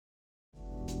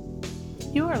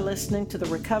You are listening to The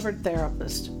Recovered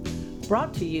Therapist,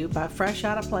 brought to you by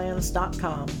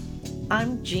FreshOuttaPlans.com.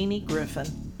 I'm Jeannie Griffin,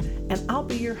 and I'll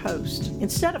be your host.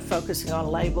 Instead of focusing on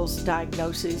labels,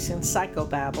 diagnoses, and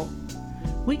psychobabble,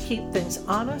 we keep things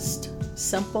honest,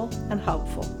 simple, and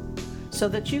hopeful so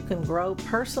that you can grow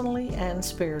personally and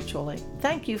spiritually.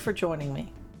 Thank you for joining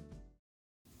me.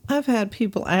 I've had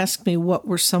people ask me what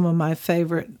were some of my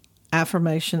favorite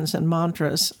affirmations and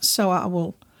mantras, so I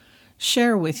will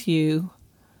share with you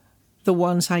the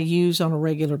ones I use on a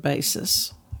regular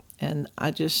basis. And I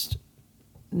just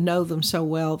know them so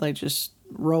well, they just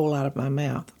roll out of my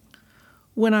mouth.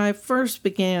 When I first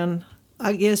began,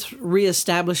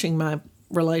 reestablishing my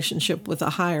relationship with a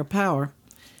higher power,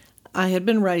 I had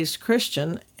been raised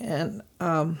Christian, and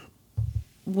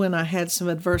when I had some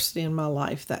adversity in my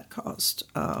life, that caused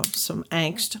some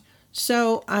angst.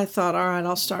 So I thought, all right,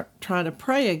 I'll start trying to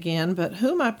pray again, but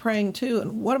who am I praying to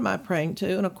and what am I praying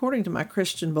to? And according to my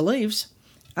Christian beliefs,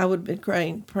 I would be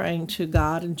praying to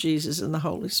God and Jesus and the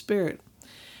Holy Spirit.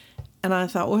 And I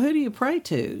thought, well, who do you pray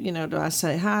to? Do I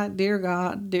say, hi, dear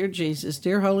God, dear Jesus,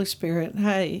 dear Holy Spirit,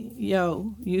 hey,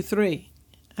 yo, you three,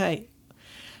 hey.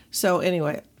 So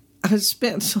anyway, I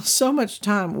spent so much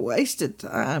time, wasted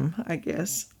time, I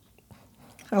guess.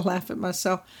 I laugh at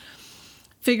myself,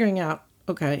 figuring out,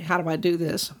 okay, how do I do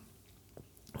this?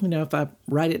 If I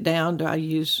write it down, do I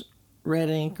use red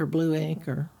ink or blue ink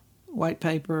or white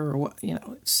paper or what?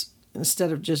 It's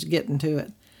instead of just getting to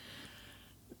it.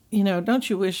 Don't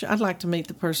you wish I'd like to meet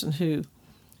the person who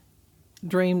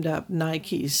dreamed up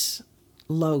Nike's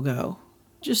logo?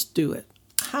 Just do it.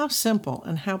 How simple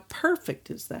and how perfect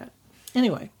is that?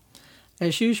 Anyway,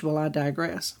 as usual, I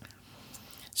digress.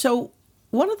 So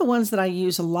one of the ones that I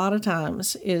use a lot of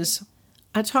times is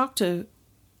I talk to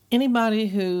anybody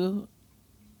who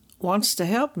wants to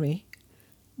help me.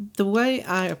 The way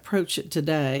I approach it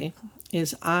today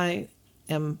is I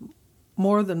am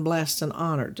more than blessed and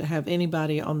honored to have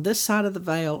anybody on this side of the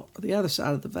veil or the other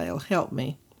side of the veil help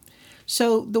me.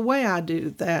 So the way I do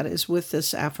that is with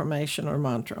this affirmation or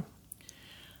mantra.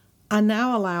 I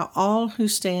now allow all who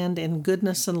stand in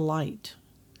goodness and light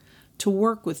to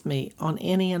work with me on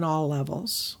any and all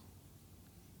levels.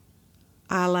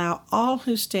 I allow all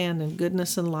who stand in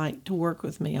goodness and light to work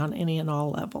with me on any and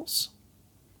all levels.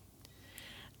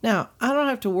 Now, I don't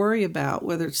have to worry about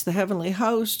whether it's the heavenly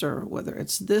host or whether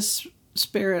it's this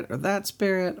spirit or that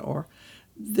spirit or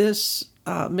this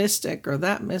mystic or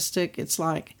that mystic. It's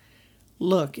like,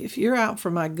 look, if you're out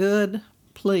for my good,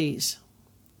 please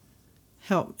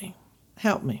help me.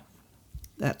 Help me.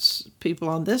 That's people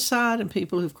on this side and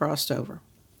people who've crossed over.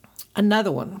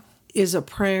 Another one is a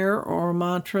prayer or a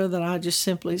mantra that I just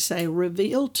simply say,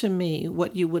 reveal to me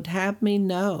what you would have me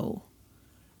know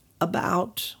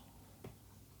about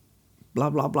blah,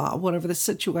 blah, blah, whatever the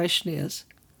situation is.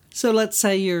 So let's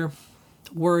say you're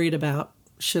worried about,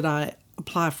 should I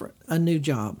apply for a new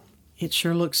job? It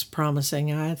sure looks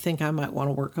promising. I think I might want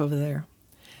to work over there.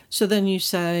 So then you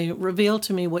say, reveal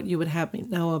to me what you would have me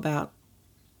know about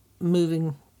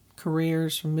moving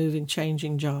careers or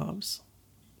changing jobs.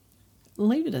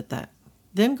 Leave it at that.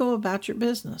 Then go about your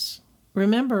business.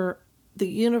 Remember, the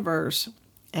universe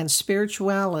and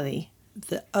spirituality,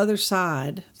 the other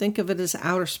side, think of it as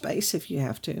outer space if you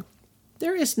have to.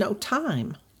 There is no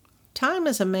time. Time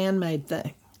is a man-made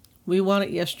thing. We want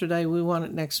it yesterday, we want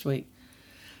it next week.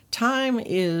 Time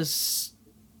is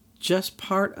just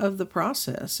part of the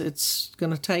process. It's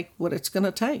going to take what it's going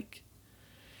to take.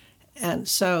 And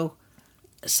so,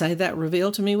 say that,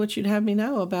 reveal to me what you'd have me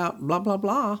know about blah, blah,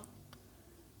 blah.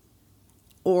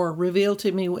 Or reveal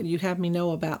to me what you have me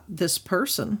know about this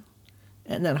person.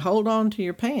 And then hold on to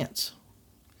your pants.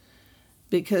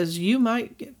 Because you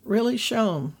might get really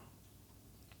shown.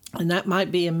 And that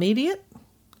might be immediate.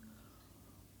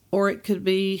 Or it could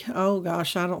be, oh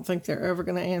gosh, I don't think they're ever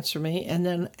going to answer me. And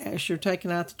then as you're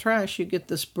taking out the trash, you get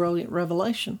this brilliant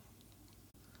revelation.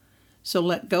 So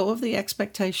let go of the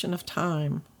expectation of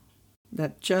time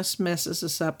that just messes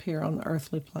us up here on the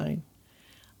earthly plane.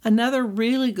 Another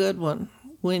really good one,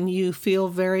 when you feel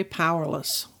very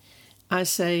powerless, I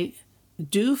say,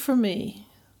 do for me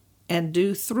and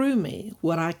do through me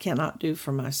what I cannot do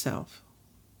for myself.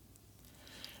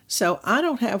 So I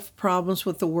don't have problems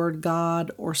with the word God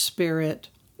or spirit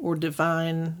or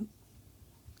divine,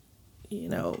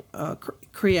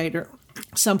 creator.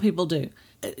 Some people do.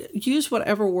 Use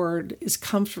whatever word is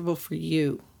comfortable for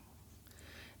you.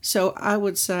 So I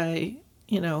would say,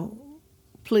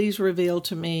 please reveal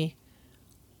to me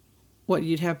what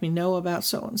you'd have me know about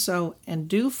so-and-so, and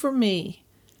do for me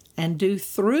and do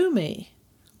through me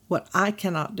what I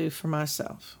cannot do for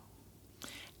myself.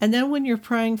 And then when you're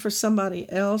praying for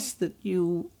somebody else that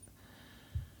you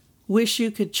wish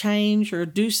you could change or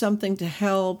do something to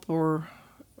help, or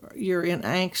you're in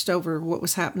angst over what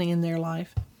was happening in their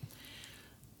life,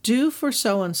 do for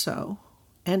so-and-so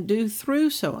and do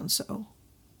through so-and-so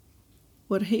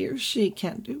what he or she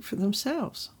can't do for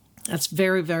themselves. That's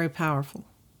very, very powerful.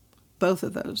 Both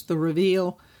of those, the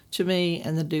reveal to me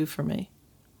and the do for me.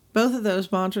 Both of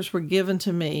those mantras were given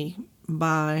to me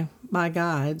by my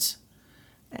guides,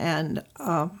 and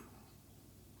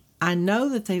I know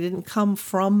that they didn't come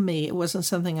from me. It wasn't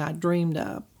something I dreamed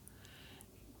up,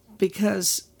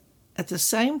 because at the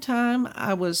same time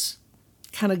I was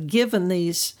kind of given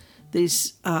these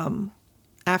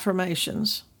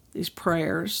affirmations, these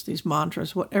prayers, these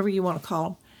mantras, whatever you want to call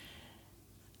them.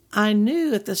 I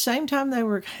knew at the same time they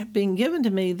were being given to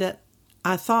me that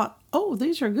I thought, oh,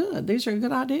 these are good. These are a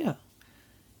good idea.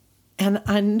 And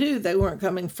I knew they weren't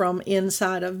coming from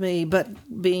inside of me,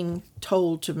 but being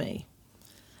told to me.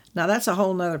 Now, that's a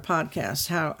whole nother podcast,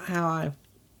 how I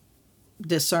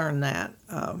discern that.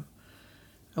 I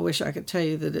wish I could tell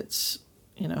you that it's,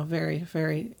 very,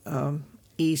 very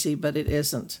easy, but it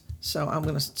isn't. So I'm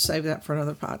going to save that for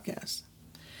another podcast.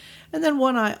 And then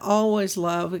one I always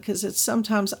love, because it's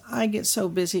sometimes I get so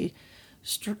busy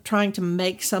trying to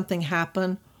make something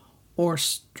happen or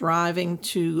striving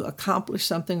to accomplish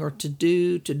something or to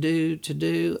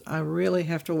do. I really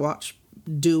have to watch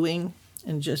doing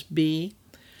and just be.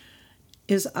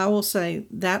 Is I will say,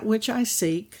 that which I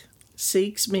seek,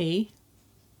 seeks me,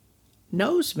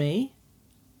 knows me,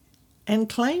 and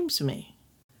claims me.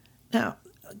 Now,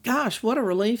 gosh, what a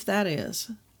relief that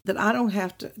is, that I don't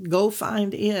have to go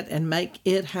find it and make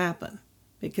it happen.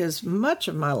 Because much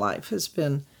of my life has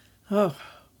been,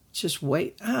 just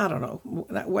wait. I don't know.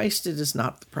 That wasted is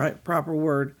not the proper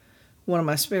word. One of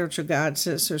my spiritual guides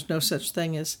says there's no such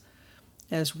thing as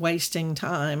wasting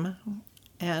time.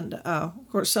 And, of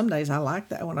course, some days I like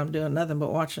that when I'm doing nothing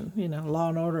but watching, Law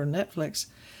and Order and Netflix.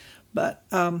 But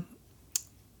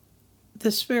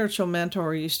the spiritual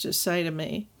mentor used to say to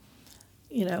me,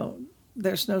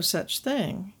 there's no such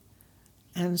thing.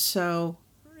 And so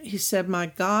he said, my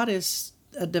God is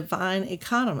a divine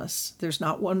economist. There's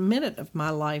not 1 minute of my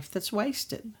life that's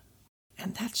wasted.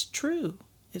 And that's true.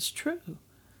 It's true.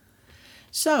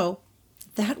 So,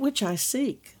 that which I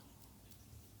seek.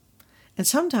 And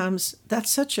sometimes that's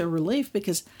such a relief,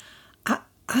 because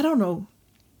I don't know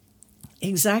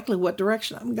exactly what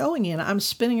direction I'm going in. I'm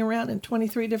spinning around in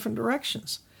 23 different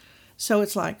directions. So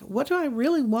it's like, what do I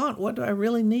really want? What do I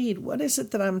really need? What is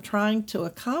it that I'm trying to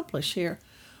accomplish here?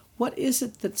 What is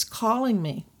it that's calling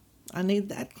me? I need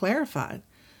that clarified.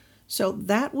 So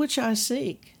that which I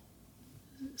seek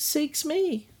seeks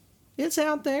me. It's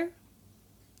out there.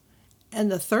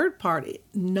 And the third part, it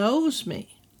knows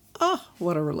me. Oh,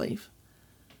 what a relief.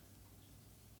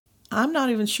 I'm not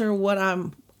even sure what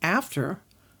I'm after,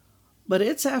 but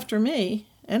it's after me,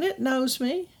 and it knows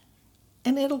me,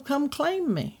 and it'll come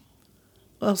claim me.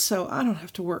 Well, so I don't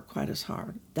have to work quite as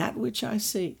hard. That which I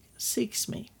seek seeks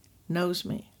me, knows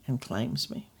me, and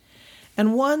claims me.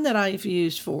 And one that I've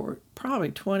used for probably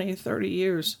 20, 30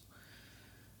 years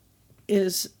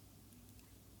is,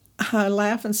 I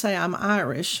laugh and say I'm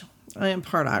Irish. I am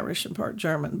part Irish and part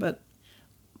German, but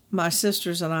my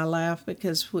sisters and I laugh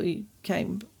because we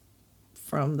came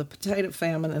from the potato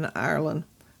famine in Ireland.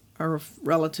 Our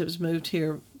relatives moved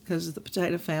here because of the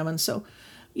potato famine. So,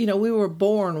 we were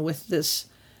born with this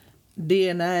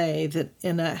DNA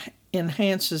that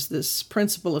enhances this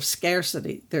principle of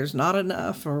scarcity. There's not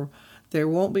enough, or there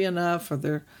won't be enough, or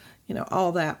there,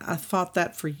 all that. I fought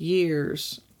that for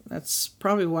years. That's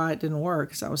probably why it didn't work,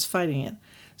 because I was fighting it.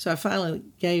 So I finally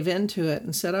gave into it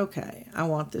and said, okay, I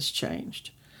want this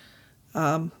changed.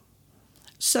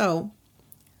 So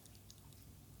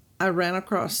I ran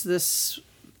across this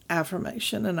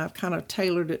affirmation, and I've kind of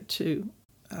tailored it to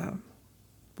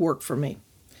work for me.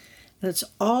 And it's,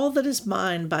 all that is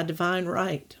mine by divine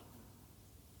right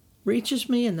reaches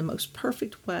me in the most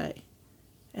perfect way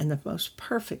and the most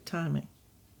perfect timing.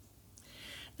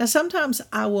 Now, sometimes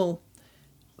I will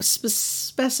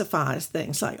specify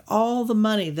things like, all the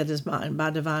money that is mine by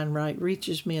divine right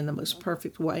reaches me in the most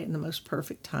perfect way and the most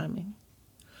perfect timing.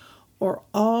 Or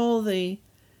all the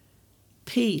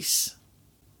peace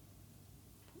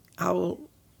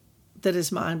that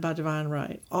is mine by divine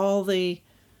right. All the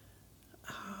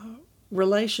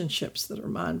relationships that are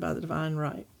mine by the divine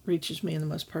right reaches me in the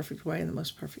most perfect way and the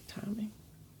most perfect timing.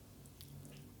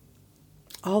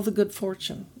 All the good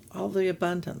fortune, all the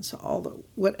abundance, all the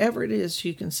whatever it is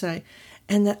you can say.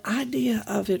 And the idea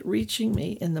of it reaching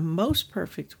me in the most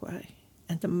perfect way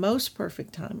and the most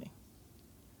perfect timing.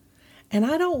 And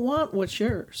I don't want what's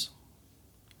yours.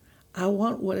 I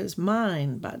want what is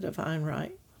mine by divine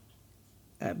right.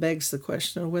 That begs the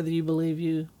question of whether you believe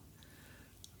you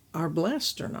are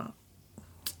blessed or not.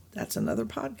 That's another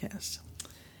podcast.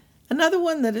 Another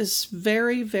one that is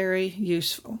very, very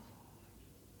useful.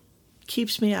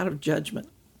 Keeps me out of judgment.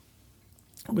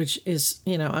 Which is,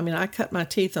 I cut my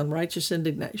teeth on righteous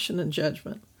indignation and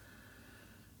judgment.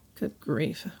 Good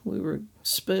grief. We were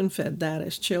spoon-fed that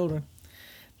as children.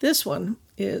 This one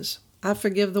is, I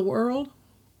forgive the world.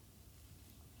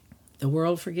 The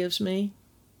world forgives me.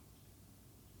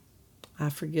 I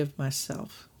forgive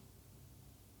myself.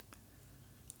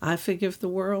 I forgive the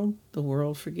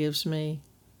world forgives me.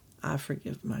 I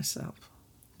forgive myself.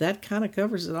 That kind of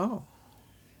covers it all.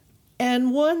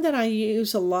 And one that I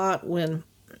use a lot when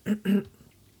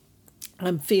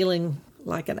I'm feeling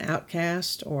like an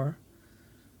outcast or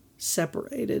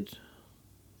separated,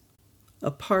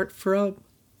 apart from,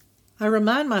 I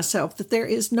remind myself that there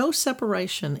is no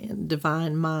separation in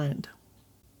divine mind.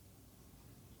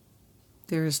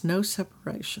 There is no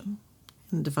separation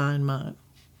in divine mind.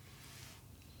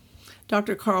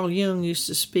 Dr. Carl Jung used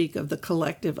to speak of the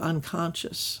collective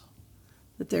unconscious,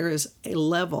 that there is a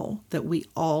level that we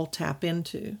all tap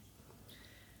into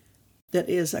that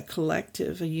is a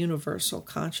collective, a universal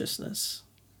consciousness,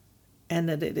 and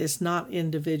that it is not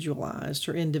individualized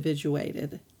or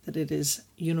individuated, that it is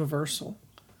universal.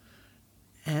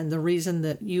 And the reason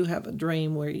that you have a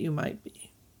dream where you might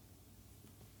be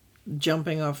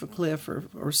jumping off a cliff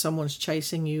or someone's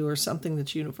chasing you or something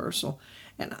that's universal,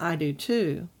 and I do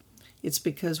too, it's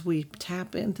because we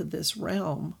tap into this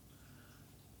realm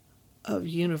of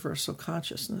universal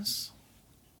consciousness.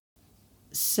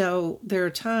 So there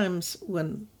are times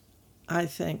when I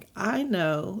think, I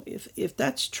know if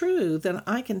that's true, then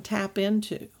I can tap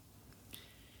into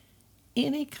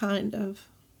any kind of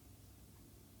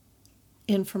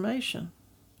information,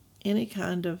 any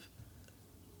kind of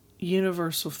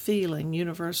universal feeling,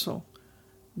 universal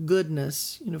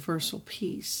goodness, universal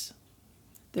peace.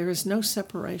 There is no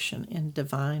separation in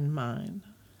divine mind.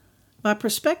 My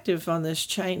perspective on this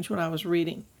changed when I was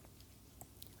reading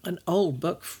an old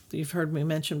book you've heard me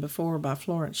mention before by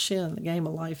Florence Shinn, The Game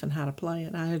of Life and How to Play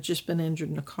It. I had just been injured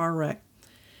in a car wreck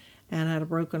and had a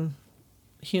broken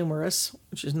humerus,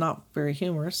 which is not very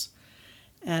humorous.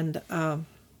 And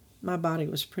my body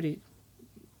was pretty,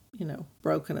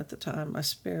 broken at the time. My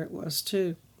spirit was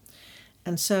too.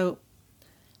 And so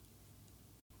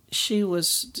she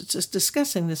was just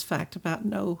discussing this fact about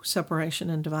no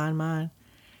separation in divine mind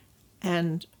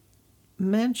and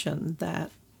mentioned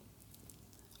that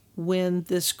when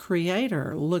this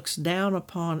creator looks down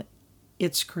upon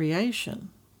its creation,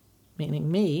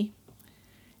 meaning me,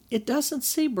 it doesn't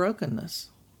see brokenness.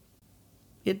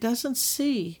 It doesn't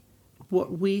see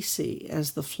what we see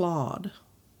as the flawed.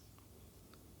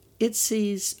 It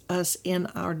sees us in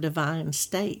our divine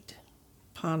state.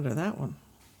 Ponder that one.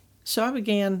 So I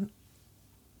began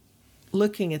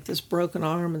looking at this broken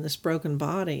arm and this broken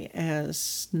body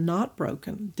as not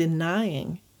broken,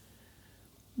 denying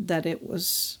that it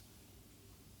was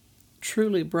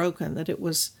truly broken, that it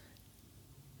was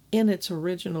in its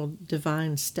original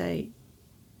divine state,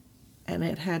 and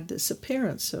it had this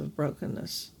appearance of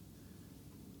brokenness.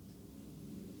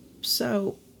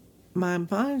 So my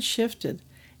mind shifted,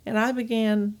 and I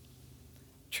began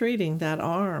treating that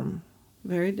arm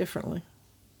very differently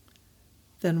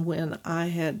than when I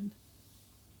had,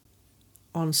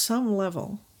 on some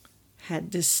level,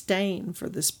 had disdain for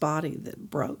this body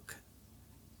that broke,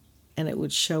 and it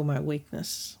would show my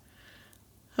weakness.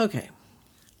 Okay,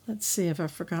 let's see if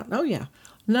I've forgotten. Oh yeah,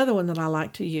 another one that I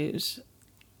like to use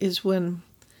is when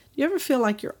you ever feel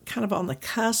like you're kind of on the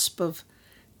cusp of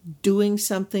doing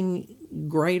something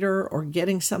greater or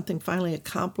getting something finally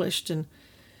accomplished. And,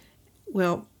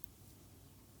 well,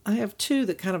 I have two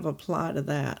that kind of apply to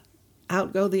that.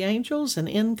 Out go the angels and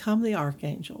in come the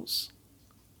archangels.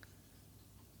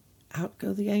 Out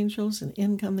go the angels and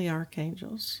in come the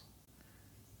archangels.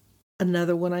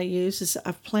 Another one I use is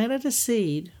I've planted a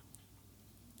seed,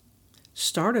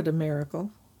 started a miracle.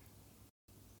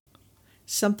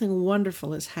 Something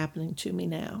wonderful is happening to me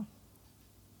now.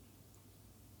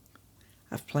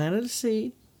 I've planted a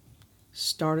seed,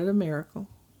 started a miracle.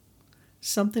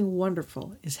 Something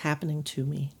wonderful is happening to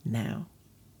me now.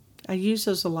 I use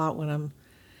those a lot when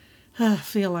I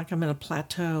feel like I'm in a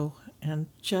plateau and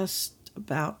just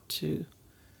about to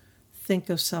think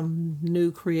of some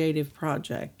new creative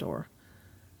project or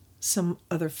some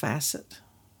other facet.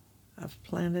 I've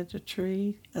planted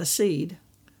a seed,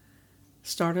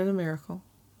 started a miracle.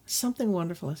 Something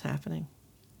wonderful is happening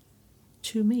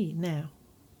to me now.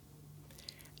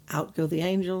 Out go the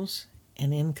angels,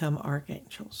 and income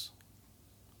archangels.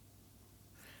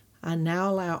 I now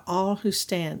allow all who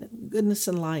stand in goodness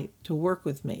and light to work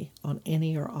with me on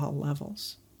any or all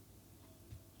levels.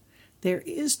 There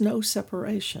is no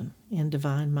separation in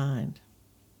divine mind.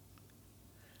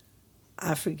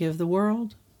 I forgive the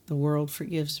world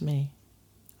forgives me.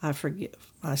 I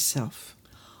forgive myself.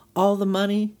 All the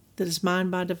money that is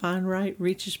mine by divine right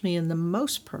reaches me in the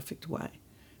most perfect way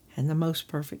and the most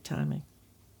perfect timing.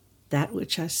 That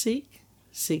which I seek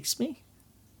seeks me,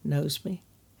 knows me,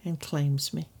 and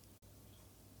claims me.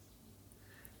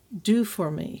 Do for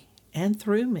me and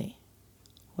through me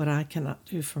what I cannot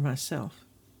do for myself.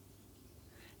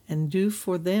 And do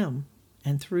for them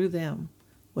and through them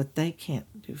what they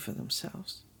can't do for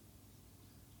themselves.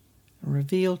 And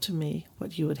reveal to me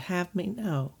what you would have me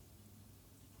know.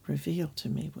 Reveal to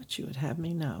me what you would have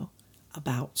me know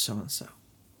about so-and-so.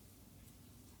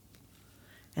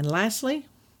 And lastly,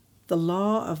 the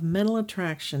law of mental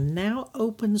attraction now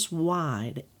opens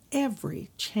wide every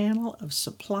channel of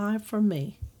supply for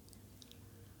me.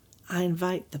 I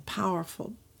invite the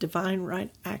powerful divine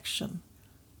right action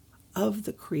of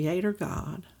the Creator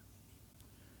God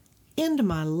into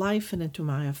my life and into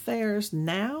my affairs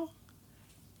now,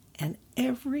 and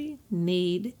every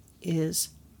need is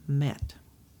met.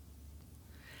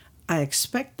 I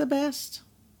expect the best,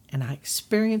 and I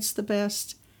experience the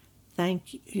best.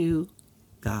 Thank you,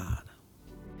 God.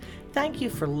 Thank you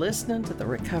for listening to The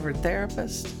Recovered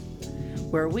Therapist,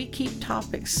 where we keep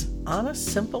topics honest,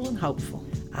 simple, and hopeful.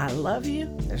 I love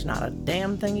you. There's not a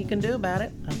damn thing you can do about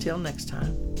it. Until next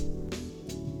time.